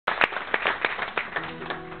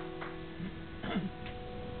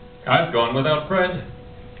I've gone without bread.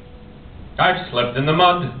 I've slept in the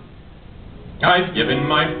mud. I've given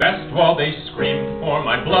my best while they screamed for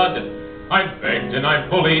my blood. I've begged and I've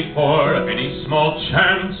bullied for any small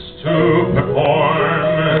chance to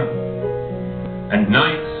perform. And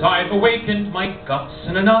nights I've awakened my guts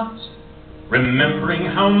in a knot, remembering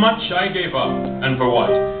how much I gave up, and for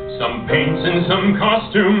what? Some paints and some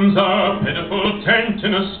costumes, a pitiful tent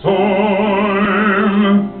in a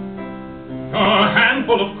storm. A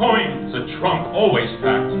handful of coins, a trunk always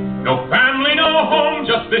packed. No family, no home,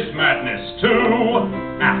 just this madness to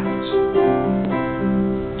act.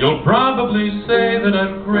 You'll probably say that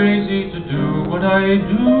I'm crazy to do what I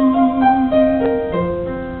do.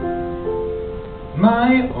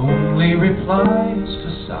 My only reply is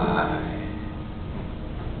to sigh.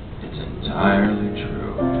 It's entirely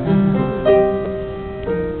true.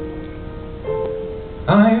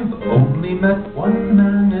 I've only met one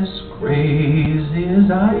man as crazy as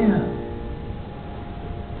I am.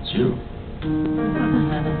 It's you.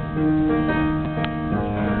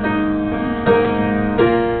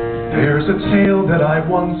 There's a tale that I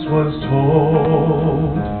once was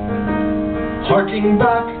told, harking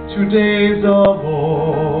back to days of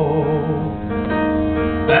old.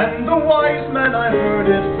 And the wise man I heard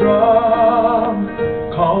it from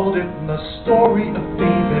called it the story of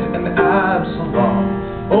David and Absalom.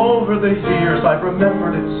 Over the years I've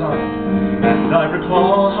remembered it some, and I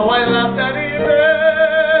recall how I laughed at it.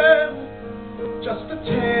 Just a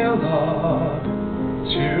tale of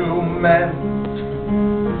two men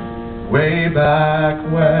way back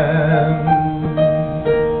when.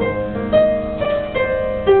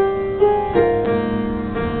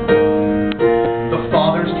 The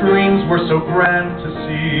father's dreams were so grand to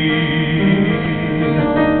see,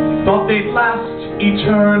 thought they'd last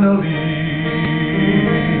eternally.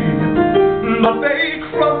 But they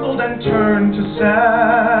crumbled and turned to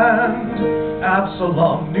sand.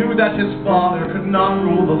 Absalom knew that his father could not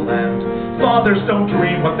rule the land. Fathers don't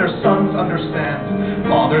dream what their sons understand.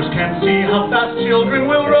 Fathers can't see how fast children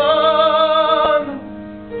will run,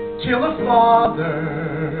 till a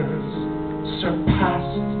father's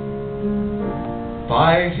surpassed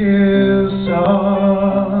by his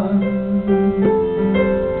son.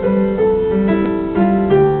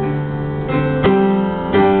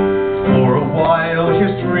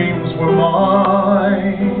 His dreams were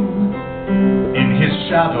mine. In his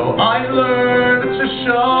shadow I learned to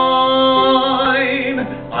shine.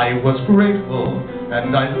 I was grateful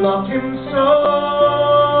and I loved him so.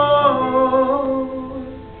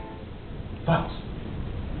 But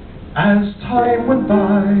as time went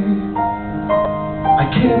by, I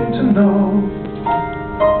came to know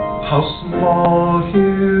how small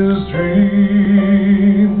his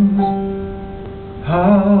dreams,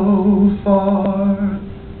 how far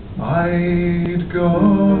I'd go.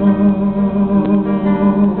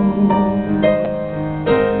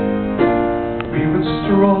 We would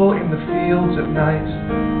stroll in the fields at night,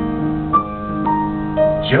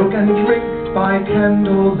 joke and drink by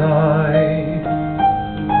candlelight.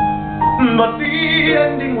 But the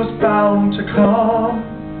ending was bound to come,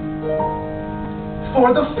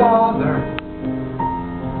 for the father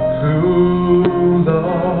who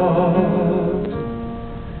loved